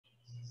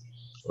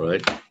All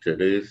right.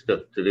 Today's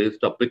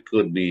topic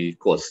could be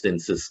costing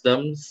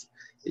systems.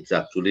 It's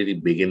actually the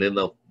beginning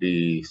of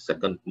the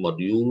second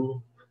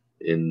module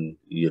in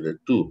Unit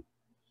 2.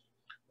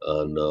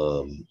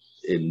 And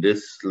in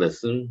this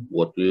lesson,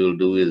 what we will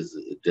do is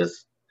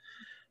just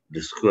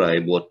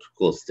describe what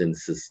costing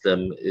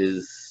system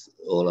is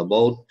all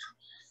about.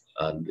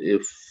 And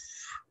if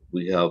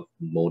we have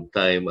more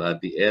time at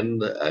the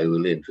end, I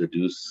will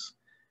introduce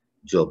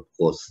job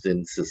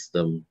costing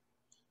system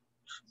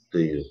to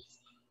you.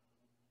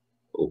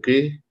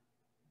 Okay.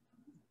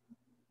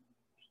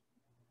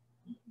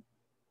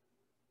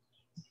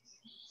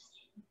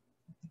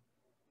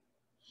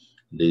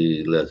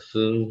 The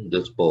lesson,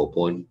 this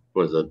PowerPoint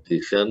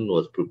presentation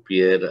was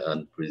prepared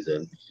and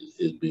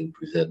is being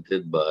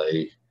presented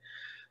by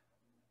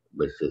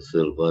Mr.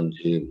 Sylvan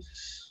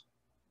James.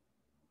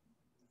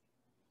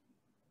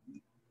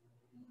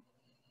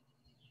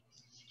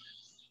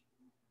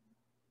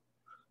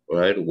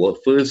 Right.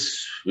 What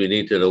first we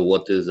need to know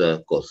what is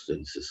a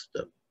costing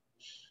system.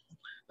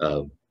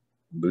 Uh,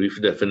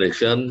 Brief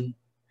definition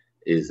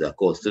is a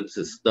costing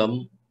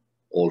system,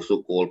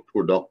 also called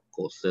product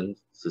costing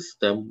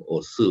system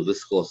or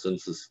service costing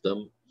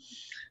system,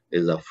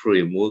 is a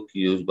framework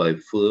used by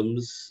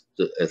firms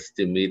to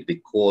estimate the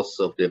cost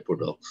of their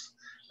products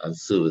and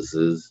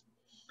services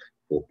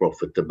for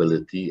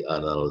profitability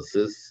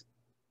analysis,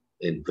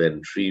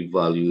 inventory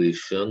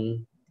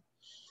valuation,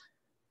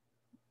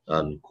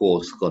 and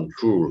cost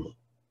control.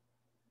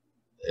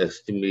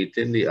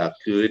 Estimating the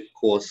accurate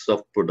cost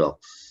of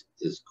products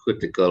is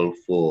critical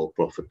for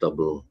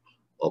profitable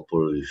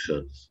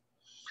operations.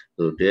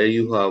 So there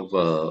you have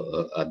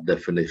a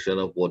definition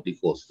of what the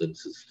costing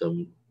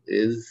system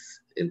is.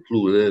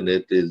 Included in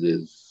it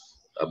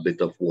is a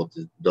bit of what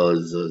it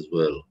does as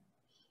well.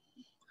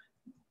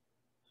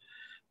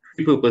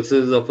 Three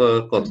purposes of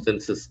a costing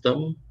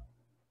system.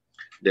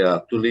 There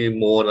are actually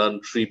more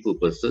than three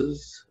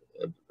purposes.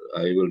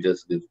 I will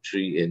just give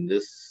three in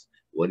this.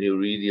 When you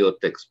read your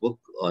textbook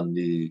on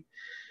the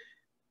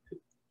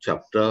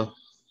chapter,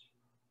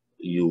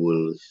 you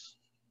will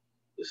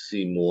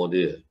see more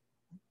there.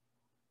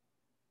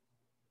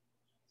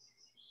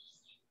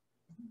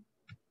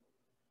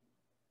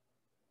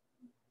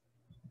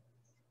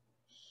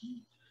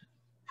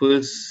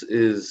 First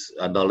is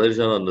a knowledge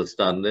and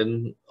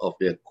understanding of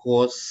their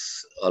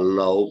costs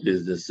allow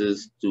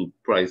businesses to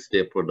price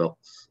their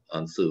products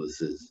and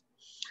services.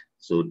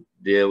 So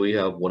there we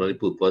have one of the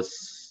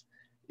purpose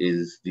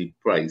is the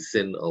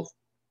pricing of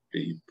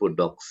the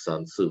products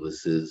and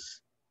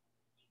services.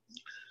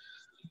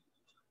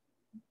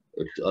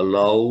 It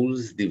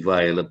allows the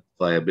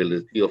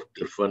viability of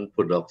different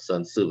products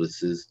and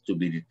services to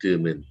be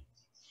determined.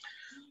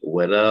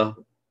 Whether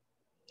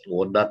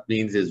what that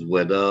means is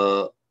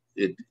whether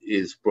it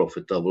is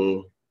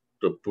profitable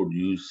to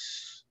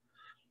produce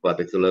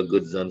particular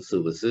goods and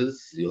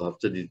services. You have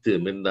to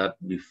determine that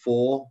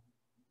before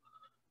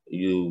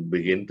you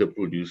begin to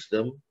produce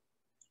them.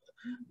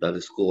 That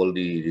is called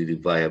the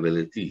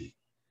viability.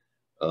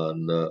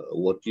 And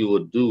what you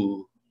would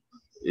do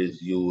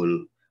is you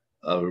will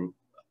uh,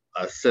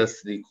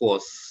 assess the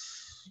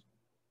costs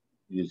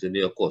using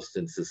your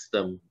costing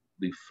system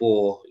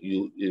before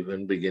you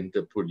even begin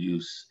to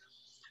produce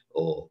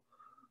or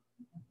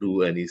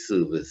do any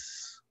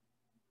service.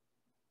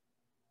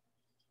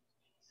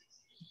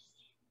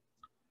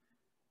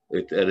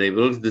 It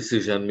enables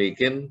decision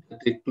making to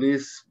take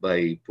place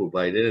by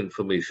providing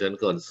information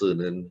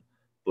concerning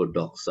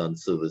products and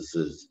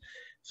services.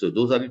 So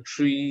those are the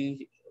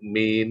three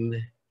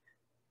main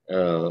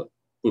uh,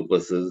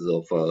 purposes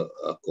of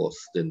a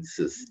costing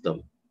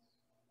system.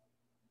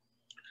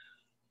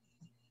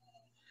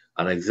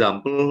 An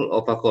example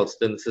of a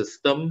costing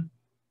system,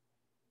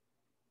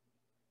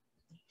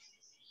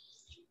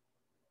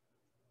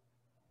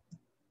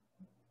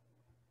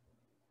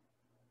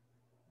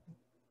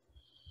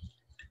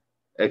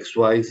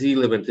 XYZ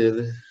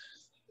Limited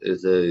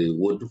is a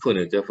wood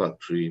furniture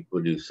factory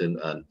producing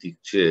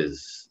antique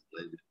chairs.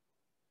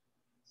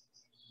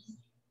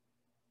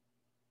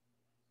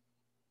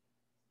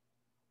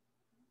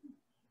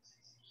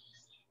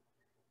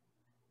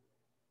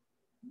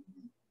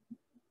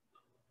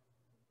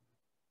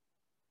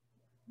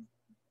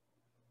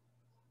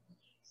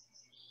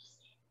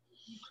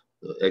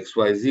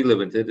 XYZ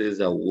Limited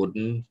is a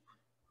wooden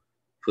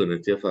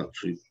furniture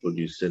factory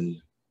producing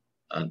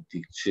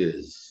antique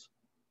chairs.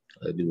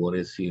 The one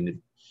is seen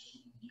in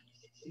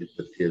the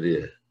picture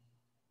there.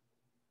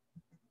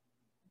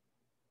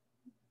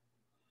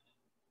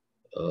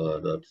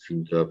 That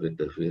seems to have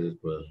interfered.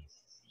 Well,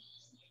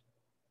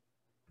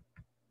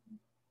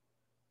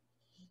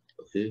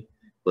 okay.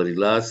 For the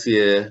last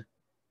year,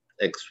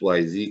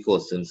 XYZ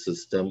costing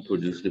system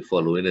produced the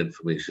following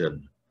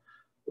information.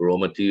 Raw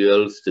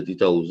materials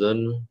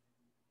 30,000,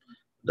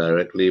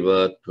 direct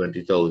labor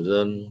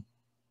 20,000,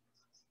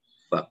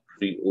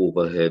 factory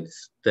overheads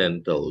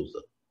 10,000.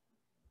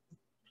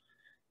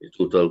 The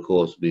total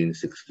cost being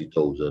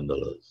 $60,000.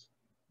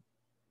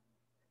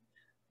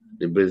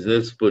 The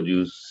business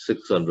produced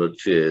 600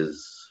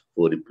 chairs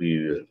for the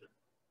period.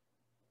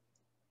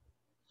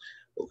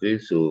 Okay,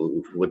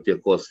 so with your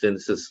costing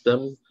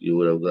system, you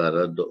would have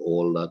gathered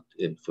all that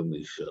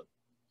information.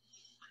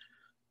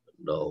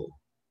 Now,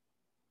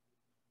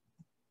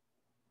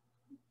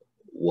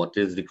 what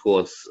is the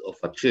cost of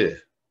a chair?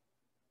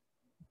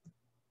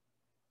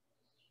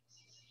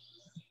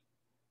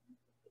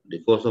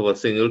 The cost of a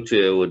single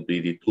chair would be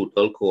the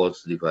total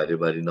cost divided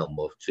by the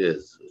number of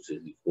chairs, which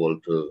is equal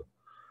to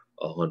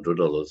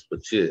 $100 per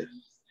chair.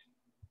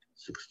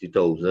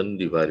 60,000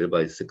 divided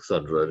by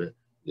 600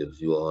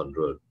 gives you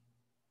 100.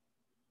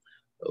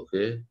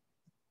 Okay.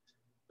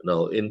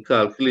 Now, in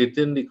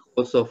calculating the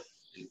cost of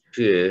the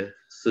chair,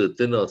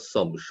 certain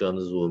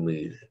assumptions were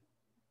made.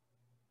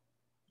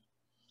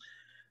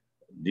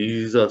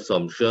 These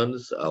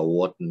assumptions are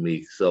what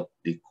makes up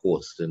the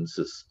costing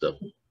system.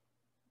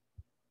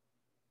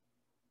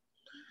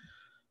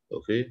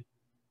 Okay.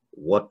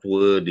 What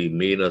were the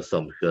main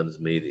assumptions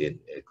made in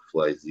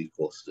XYZ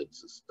costing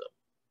system?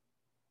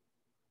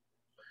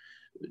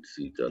 We'll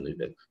see it on the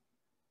next.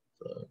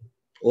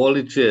 All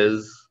the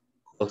chairs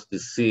cost the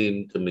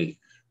same to make.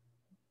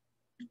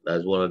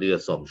 That's one of the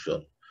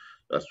assumptions.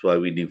 That's why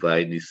we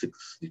divide the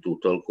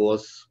total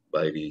cost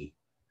by the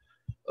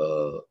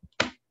uh,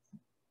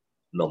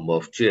 number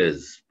of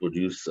chairs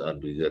produced,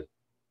 and we get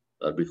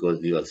that because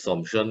the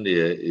assumption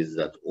there is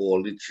that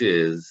all the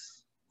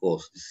chairs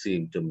cost the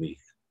same to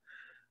make.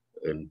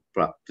 In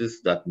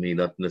practice, that may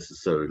not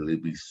necessarily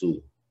be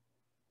so.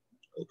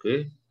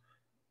 Okay,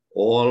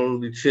 all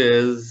the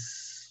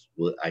chairs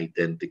were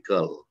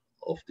identical,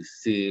 of the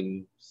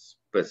same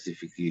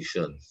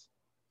specifications.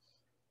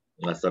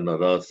 That's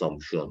another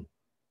assumption.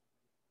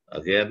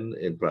 Again,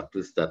 in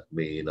practice, that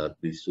may not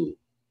be so.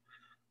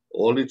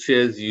 All the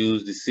chairs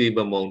use the same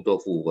amount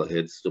of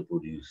overheads to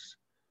produce.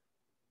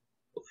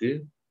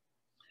 Okay?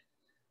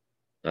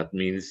 That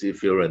means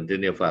if you're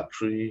renting a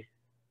factory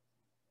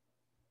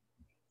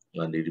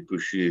and the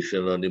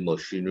depreciation on the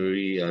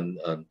machinery and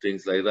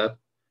things like that,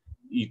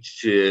 each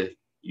chair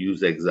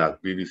use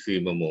exactly the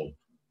same amount.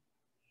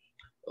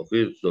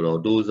 Okay, so now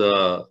those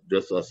are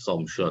just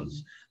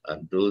assumptions,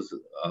 and those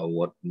are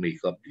what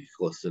make up the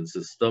costing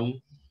system.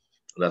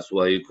 That's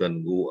why you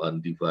can go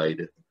and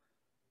divide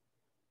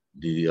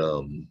the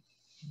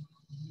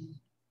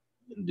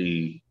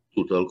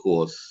total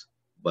cost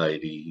by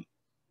the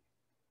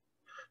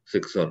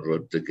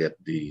 600 to get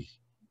the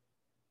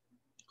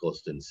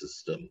costing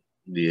system,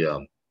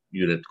 the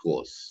unit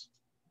cost.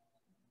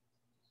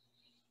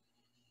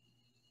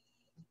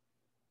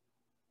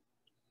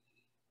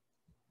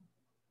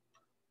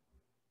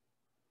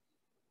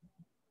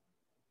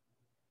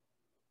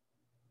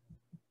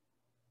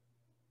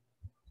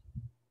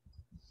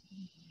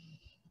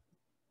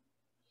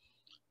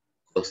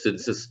 Costing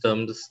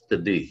systems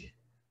today.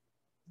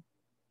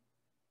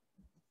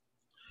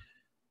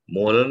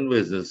 Modern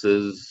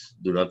businesses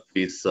do not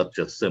face such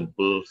a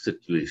simple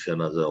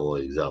situation as our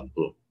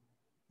example.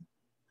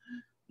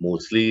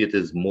 Mostly it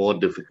is more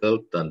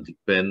difficult and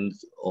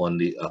depends on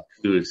the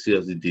accuracy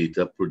of the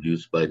data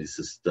produced by the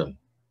system.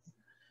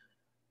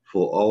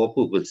 For our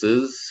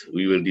purposes,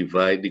 we will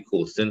divide the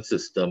costing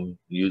system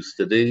used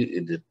today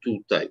into two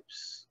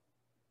types.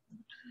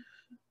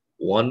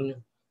 One,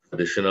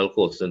 traditional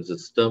costing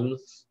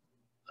systems,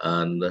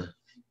 and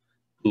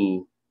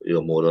two,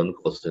 your modern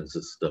costing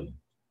system.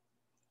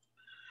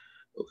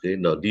 Okay,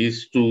 now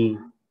these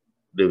two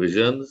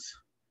divisions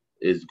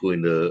is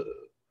going to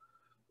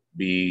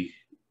be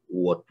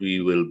what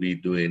we will be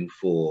doing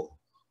for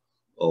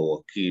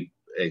our KEEP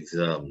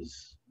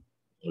exams.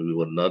 We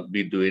will not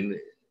be doing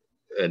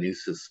any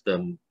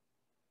system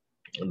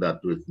that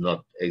is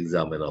not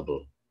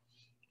examinable.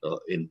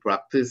 In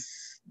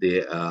practice,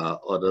 there are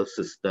other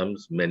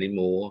systems, many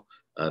more,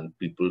 and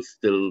people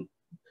still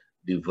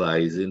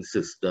devising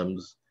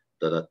systems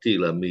that are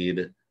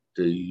tailor-made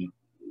to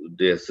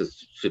their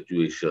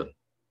situation.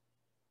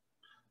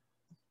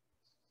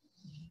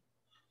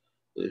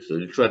 So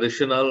the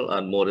traditional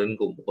and modern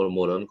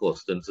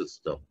costing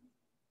system.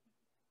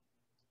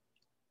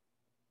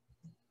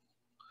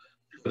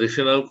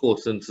 Traditional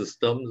costing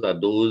systems are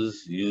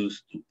those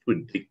used to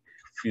predict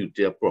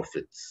future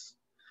profits.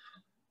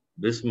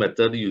 This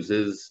method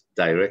uses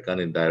direct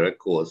and indirect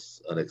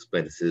costs and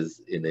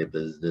expenses in a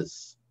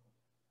business.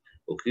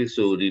 Okay,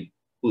 so the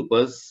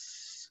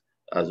purpose,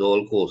 as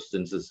all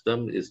costing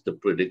system, is to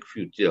predict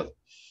future.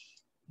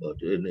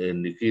 But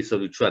in the case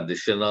of the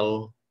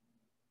traditional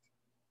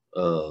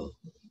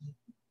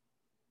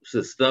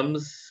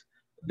systems,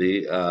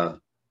 they are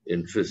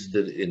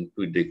interested in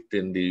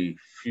predicting the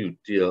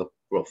future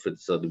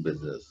profits of the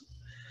business.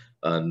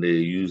 And they're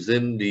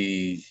using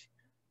the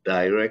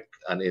direct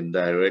and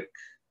indirect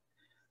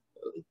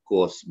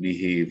cost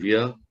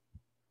behavior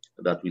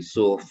that we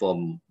saw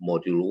from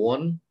module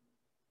 1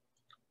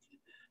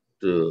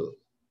 to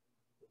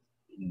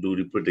do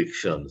the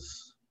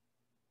predictions.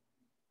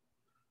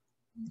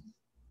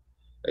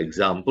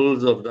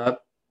 Examples of that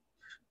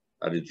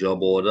are the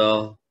job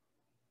order,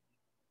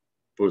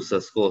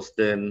 process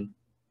costing,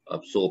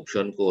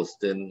 absorption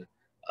costing,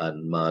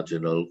 and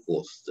marginal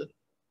costing.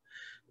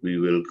 We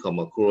will come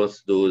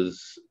across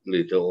those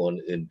later on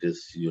in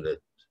this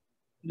unit.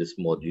 this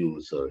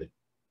module, sorry.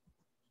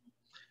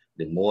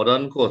 The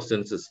modern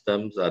costing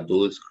systems are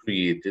those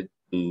created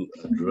to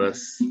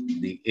address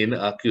the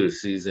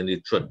inaccuracies in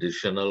the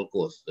traditional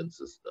costing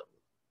system.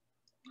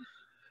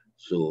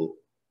 So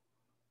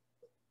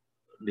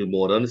the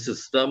modern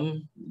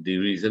system, the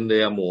reason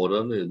they are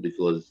modern is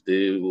because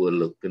they were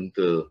looking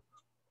to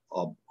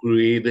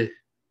upgrade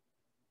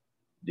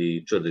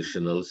the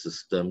traditional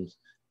systems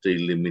to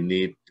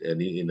eliminate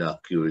any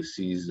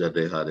inaccuracies that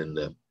they had in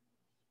them.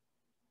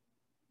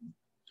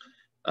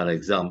 An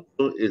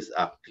example is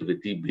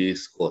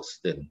activity-based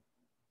costing.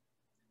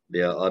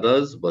 There are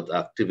others, but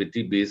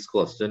activity-based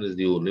costing is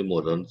the only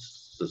modern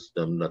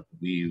system that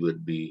we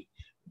would be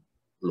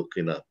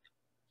looking at.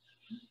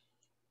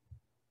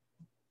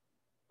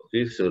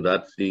 Okay, so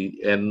that's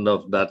the end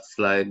of that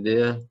slide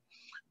there.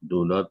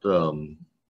 Do not